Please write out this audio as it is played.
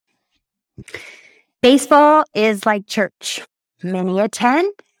Baseball is like church. Many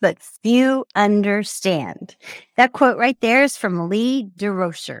attend, but few understand. That quote right there is from Lee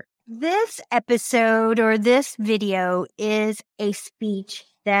DeRocher. This episode or this video is a speech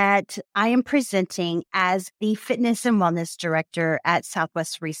that I am presenting as the Fitness and Wellness Director at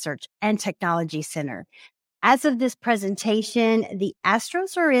Southwest Research and Technology Center. As of this presentation, the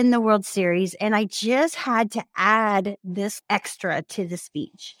Astros are in the World Series, and I just had to add this extra to the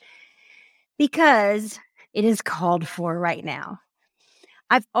speech because it is called for right now.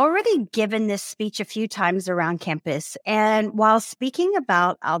 I've already given this speech a few times around campus, and while speaking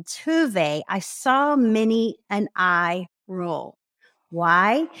about Altuve, I saw many an eye roll.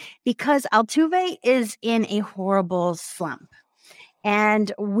 Why? Because Altuve is in a horrible slump.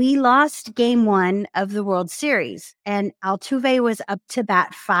 And we lost game 1 of the World Series, and Altuve was up to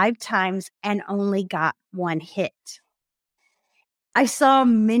bat 5 times and only got 1 hit. I saw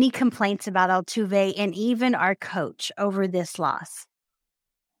many complaints about Altuve and even our coach over this loss.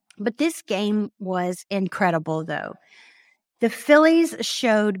 But this game was incredible, though. The Phillies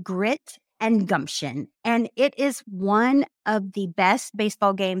showed grit and gumption, and it is one of the best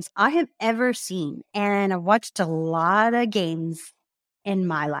baseball games I have ever seen. And I've watched a lot of games in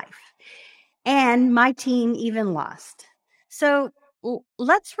my life. And my team even lost. So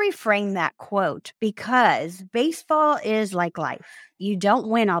let's reframe that quote, because baseball is like life. You don't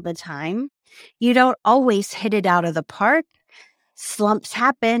win all the time. You don't always hit it out of the park. Slumps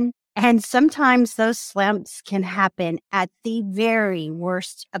happen. And sometimes those slumps can happen at the very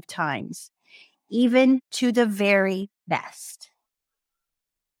worst of times, even to the very best.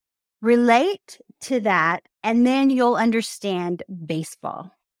 Relate to that, and then you'll understand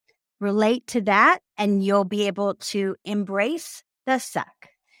baseball. Relate to that, and you'll be able to embrace the suck.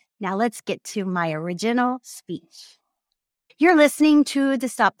 Now let's get to my original speech. You're listening to the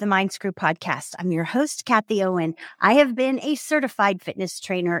Stop the Mind Screw podcast. I'm your host, Kathy Owen. I have been a certified fitness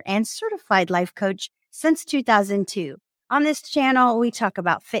trainer and certified life coach since 2002. On this channel, we talk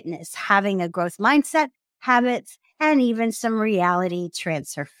about fitness, having a growth mindset, habits, and even some reality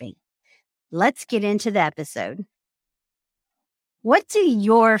transurfing. Let's get into the episode. What do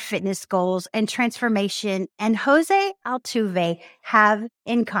your fitness goals and transformation and Jose Altuve have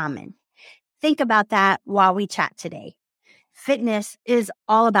in common? Think about that while we chat today. Fitness is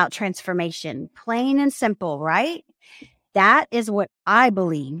all about transformation, plain and simple, right? That is what I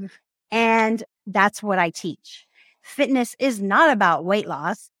believe, and that's what I teach. Fitness is not about weight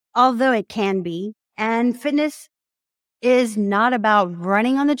loss, although it can be, and fitness is not about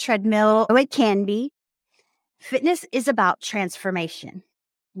running on the treadmill, though it can be. Fitness is about transformation.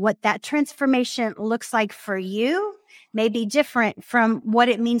 What that transformation looks like for you may be different from what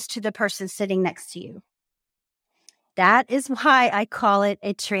it means to the person sitting next to you. That is why I call it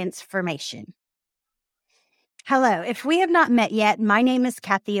a transformation. Hello, if we have not met yet, my name is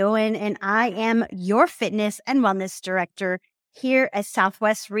Kathy Owen, and I am your Fitness and Wellness Director here at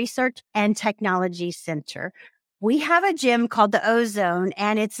Southwest Research and Technology Center. We have a gym called the Ozone,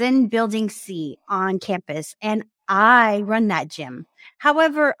 and it's in Building C on campus, and I run that gym.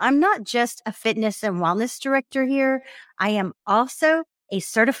 However, I'm not just a fitness and wellness director here. I am also a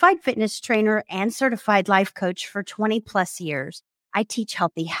certified fitness trainer and certified life coach for 20 plus years. I teach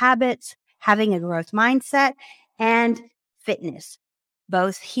healthy habits, having a growth mindset, and fitness,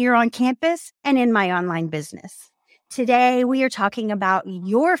 both here on campus and in my online business. Today, we are talking about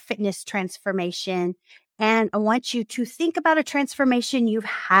your fitness transformation, and I want you to think about a transformation you've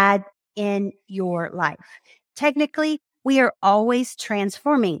had in your life. Technically, we are always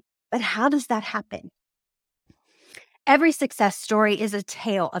transforming, but how does that happen? Every success story is a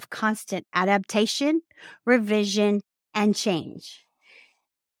tale of constant adaptation, revision, and change.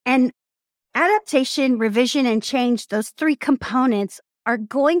 And adaptation, revision, and change, those 3 components are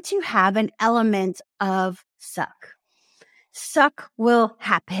going to have an element of suck. Suck will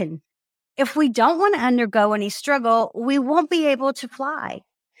happen. If we don't want to undergo any struggle, we won't be able to fly.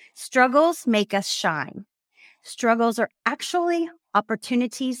 Struggles make us shine. Struggles are actually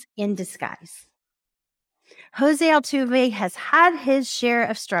opportunities in disguise. Jose Altuve has had his share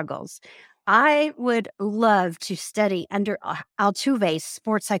of struggles. I would love to study under Altuve's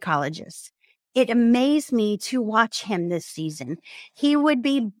sports psychologist. It amazed me to watch him this season. He would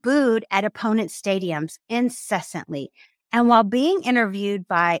be booed at opponent stadiums incessantly. And while being interviewed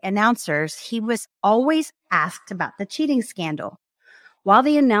by announcers, he was always asked about the cheating scandal. While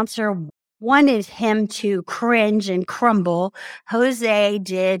the announcer wanted him to cringe and crumble, Jose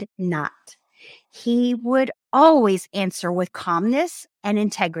did not. He would always answer with calmness and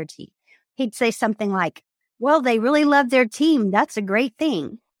integrity. He'd say something like, "Well, they really love their team. That's a great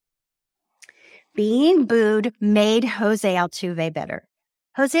thing." Being booed made Jose Altuve better.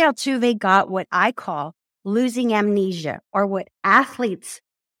 Jose Altuve got what I call losing amnesia, or what athletes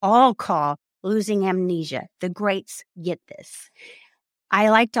all call losing amnesia. The greats get this. I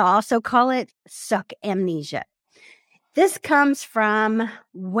like to also call it suck amnesia. This comes from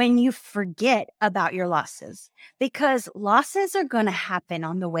when you forget about your losses, because losses are going to happen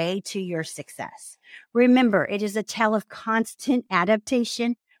on the way to your success. Remember, it is a tale of constant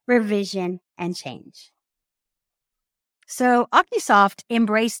adaptation, revision, and change. So Occusoft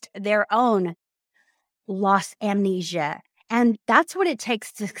embraced their own loss amnesia, and that's what it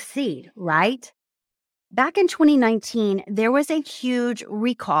takes to succeed, right? Back in 2019, there was a huge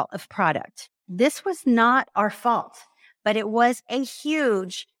recall of product. This was not our fault, but it was a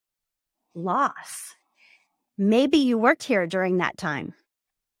huge loss. Maybe you worked here during that time.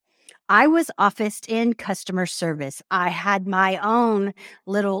 I was officed in customer service. I had my own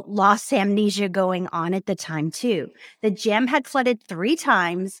little loss amnesia going on at the time too. The gym had flooded 3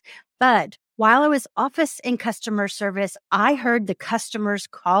 times, but while I was officed in customer service, I heard the customers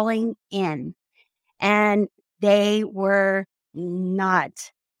calling in, and they were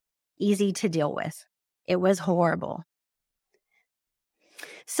not easy to deal with. It was horrible.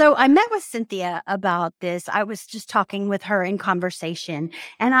 So I met with Cynthia about this. I was just talking with her in conversation,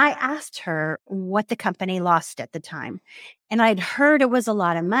 and I asked her what the company lost at the time. And I'd heard it was a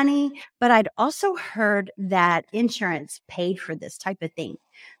lot of money, but I'd also heard that insurance paid for this type of thing.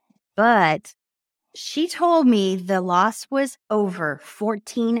 But she told me the loss was over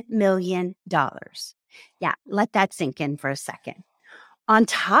 $14 million. Yeah, let that sink in for a second. On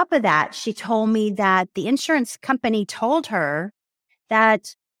top of that, she told me that the insurance company told her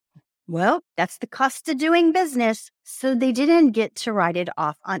that, well, that's the cost of doing business, so they didn't get to write it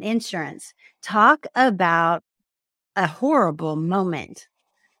off on insurance. Talk about a horrible moment.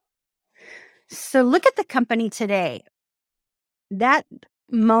 So look at the company today. That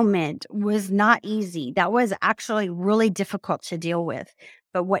moment was not easy. That was actually really difficult to deal with.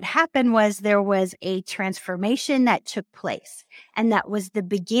 But what happened was there was a transformation that took place, and that was the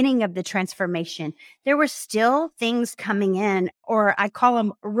beginning of the transformation. There were still things coming in, or I call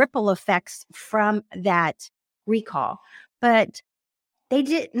them ripple effects from that recall, but they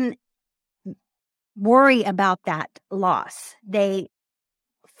didn't worry about that loss. They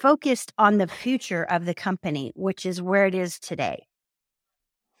focused on the future of the company, which is where it is today.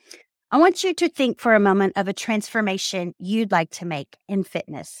 I want you to think for a moment of a transformation you'd like to make in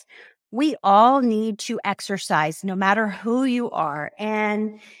fitness. We all need to exercise no matter who you are.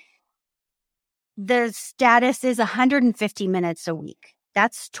 And the status is 150 minutes a week.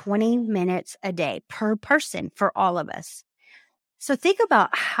 That's 20 minutes a day per person for all of us. So think about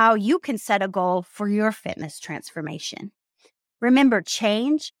how you can set a goal for your fitness transformation. Remember,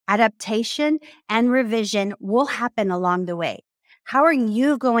 change, adaptation, and revision will happen along the way. How are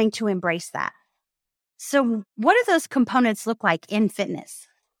you going to embrace that? So what do those components look like in fitness?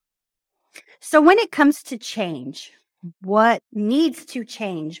 So when it comes to change, what needs to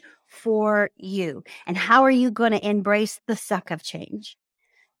change for you? And how are you going to embrace the suck of change?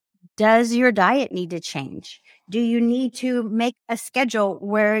 Does your diet need to change? Do you need to make a schedule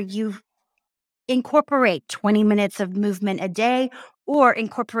where you incorporate 20 minutes of movement a day, or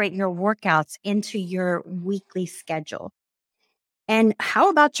incorporate your workouts into your weekly schedule? And how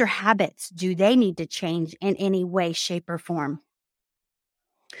about your habits? Do they need to change in any way, shape, or form?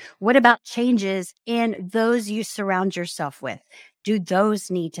 What about changes in those you surround yourself with? Do those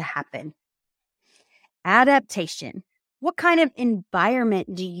need to happen? Adaptation. What kind of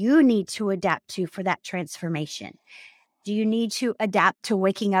environment do you need to adapt to for that transformation? Do you need to adapt to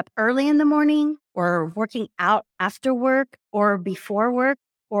waking up early in the morning, or working out after work, or before work,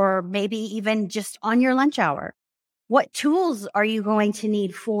 or maybe even just on your lunch hour? What tools are you going to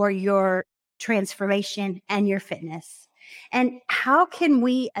need for your transformation and your fitness? And how can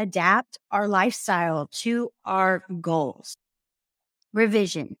we adapt our lifestyle to our goals?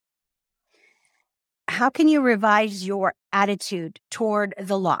 Revision. How can you revise your attitude toward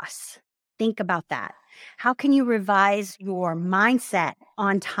the loss? Think about that. How can you revise your mindset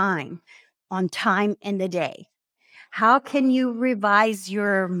on time in the day? How can you revise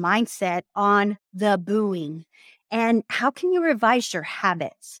your mindset on the booing? And how can you revise your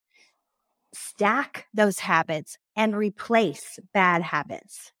habits? Stack those habits and replace bad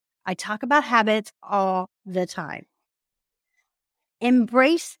habits. I talk about habits all the time.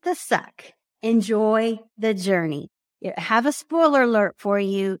 Embrace the suck. Enjoy the journey. I have a spoiler alert for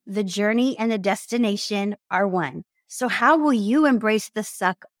you. The journey and the destination are one. So how will you embrace the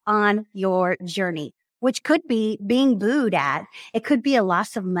suck on your journey? which could be being booed at. It could be a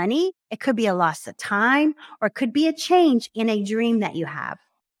loss of money. It could be a loss of time, or it could be a change in a dream that you have.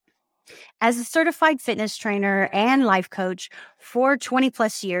 As a certified fitness trainer and life coach for 20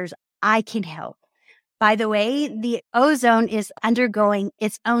 plus years, I can help. By the way, the ozone is undergoing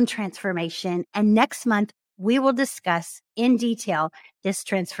its own transformation, and next month we will discuss in detail this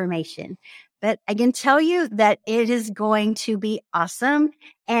transformation. But I can tell you that it is going to be awesome.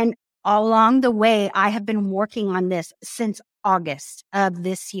 And along the way, I have been working on this since August of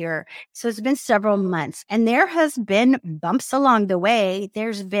this year. So it's been several months, and there has been bumps along the way.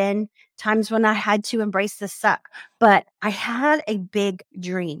 There's been times when I had to embrace the suck, but I had a big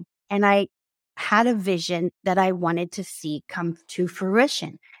dream, and I had a vision that I wanted to see come to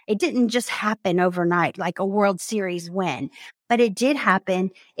fruition. It didn't just happen overnight like a World Series win, but it did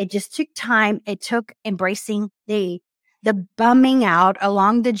happen. It just took time. It took embracing the bumming out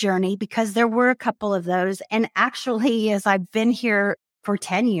along the journey, because there were a couple of those. And actually, as I've been here for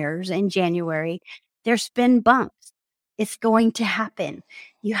 10 years in January, there's been bumps. It's going to happen.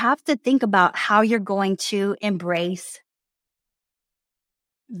 You have to think about how you're going to embrace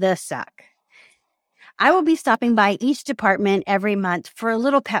the suck. I will be stopping by each department every month for a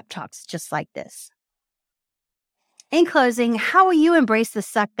little pep talks just like this. In closing, how will you embrace the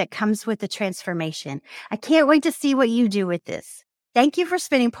suck that comes with the transformation? I can't wait to see what you do with this. Thank you for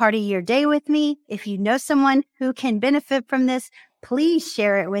spending part of your day with me. If you know someone who can benefit from this, please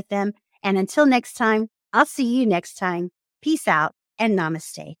share it with them. And until next time, I'll see you next time. Peace out and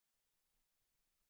namaste.